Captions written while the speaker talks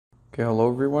Okay,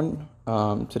 hello everyone.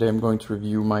 Today I'm going to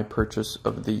review my purchase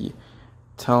of the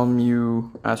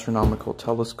TELMU Astronomical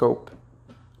telescope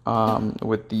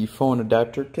with the phone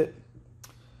adapter kit.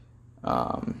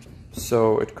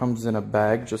 So it comes in a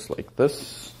bag just like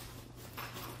this.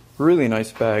 Really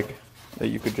nice bag that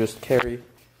you could just carry.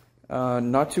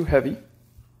 Not too heavy.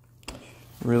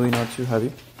 Really not too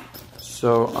heavy.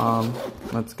 So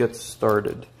let's get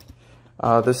started.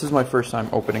 This is my first time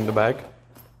opening the bag.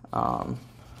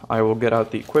 I will get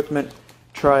out the equipment,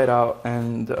 try it out,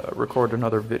 and record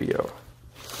another video.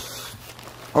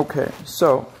 Okay,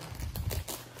 so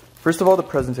first of all, the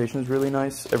presentation is really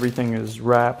nice. Everything is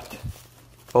wrapped,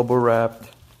 bubble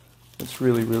wrapped. It's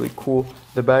really cool.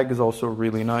 The bag is also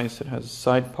really nice. It has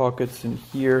side pockets in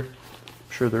here.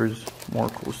 I'm sure there's more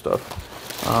cool stuff.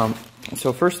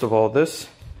 So first of all, this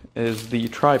is the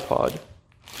tripod.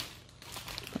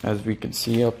 As we can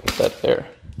see, I'll put that there.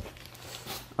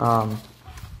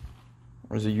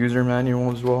 There's a user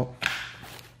manual as well.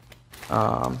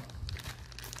 I'm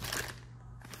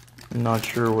not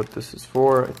sure what this is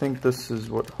for. I think this is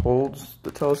what holds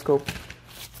the telescope.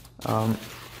 And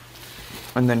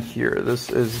then here, this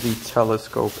is the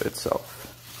telescope itself.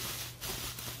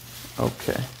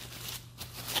 Okay.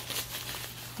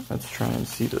 Let's try and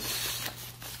see this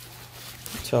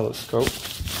telescope.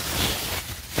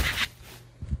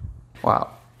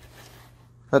 Wow.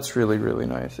 That's really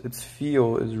nice. Its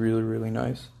feel is really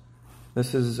nice.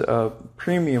 This is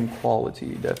premium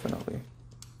quality, definitely.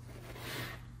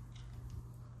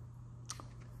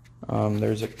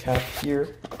 There's a cap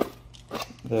here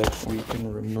that we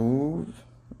can remove.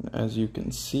 As you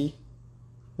can see,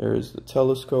 there is the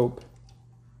telescope.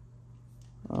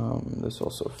 This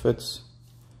also fits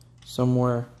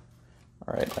somewhere.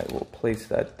 Alright, I will place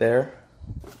that there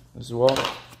as well.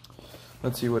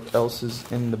 Let's see what else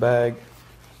is in the bag.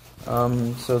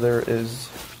 So there is,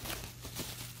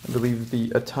 I believe,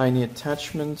 a tiny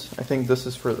attachment. I think this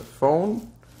is for the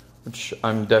phone, which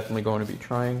I'm definitely going to be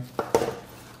trying.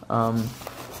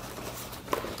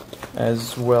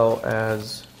 As well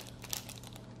as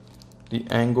the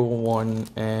angle one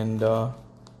and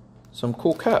some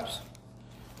cool caps.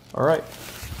 Alright.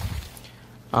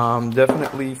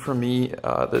 Definitely for me,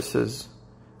 this is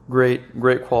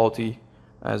great quality.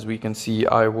 As we can see,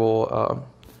 I will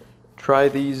try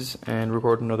these and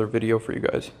record another video for you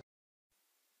guys.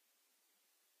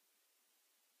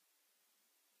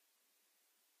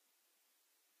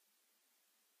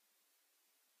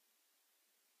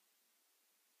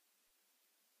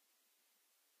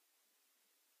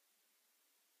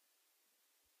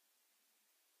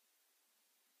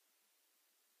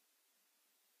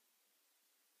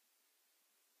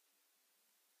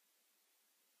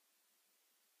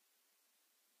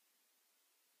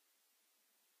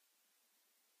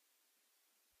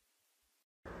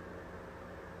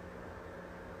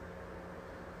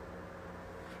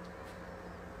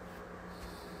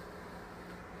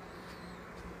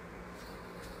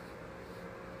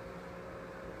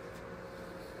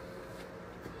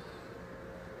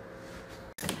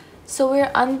 So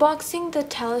we're unboxing the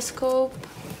telescope,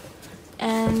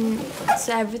 and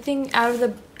so everything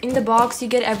in the box, you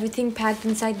get everything packed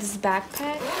inside this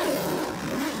backpack.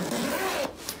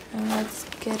 And let's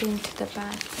get into the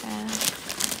backpack.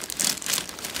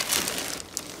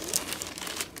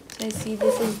 So I see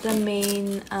this is the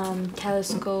main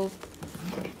telescope,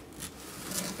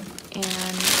 and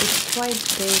it's quite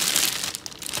big.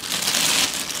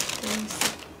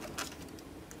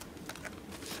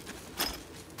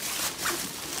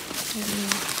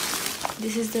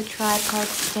 This is the tripod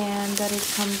stand that it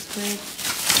comes with.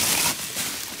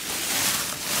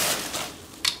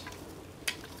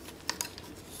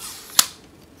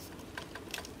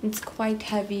 It's quite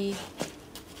heavy,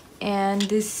 and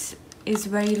this is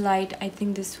very light. I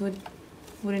think this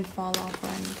wouldn't fall off or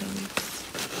anything.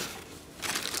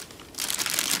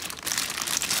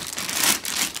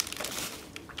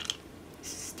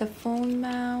 This is the phone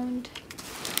mount.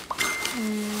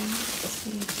 And let's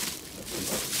see.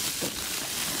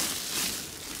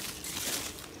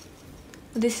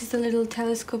 This is the little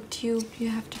telescope tube you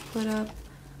have to put up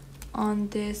on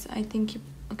this. I think you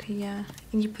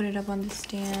put it up on the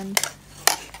stand.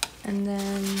 And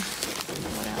then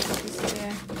what else is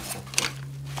there?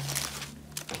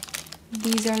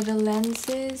 These are the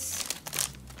lenses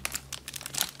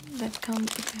that come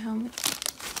with the helmet.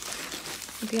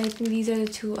 Okay, I think these are the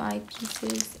two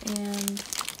eyepieces, and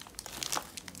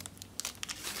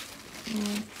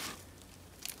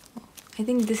I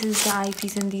think this is the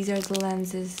eyepiece and these are the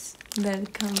lenses that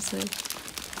it comes with.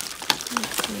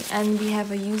 Let's see. And we have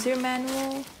a user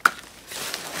manual.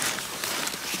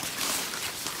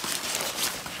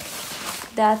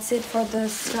 that's it for the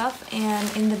stuff.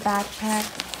 And in the backpack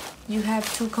you have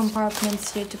 2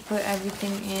 compartments here to put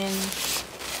everything in,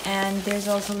 and there's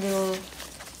also little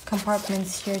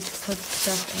compartments here to put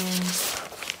stuff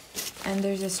in, and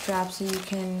there's a strap so you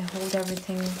can hold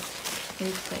everything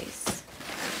in place.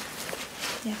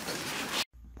 Yeah.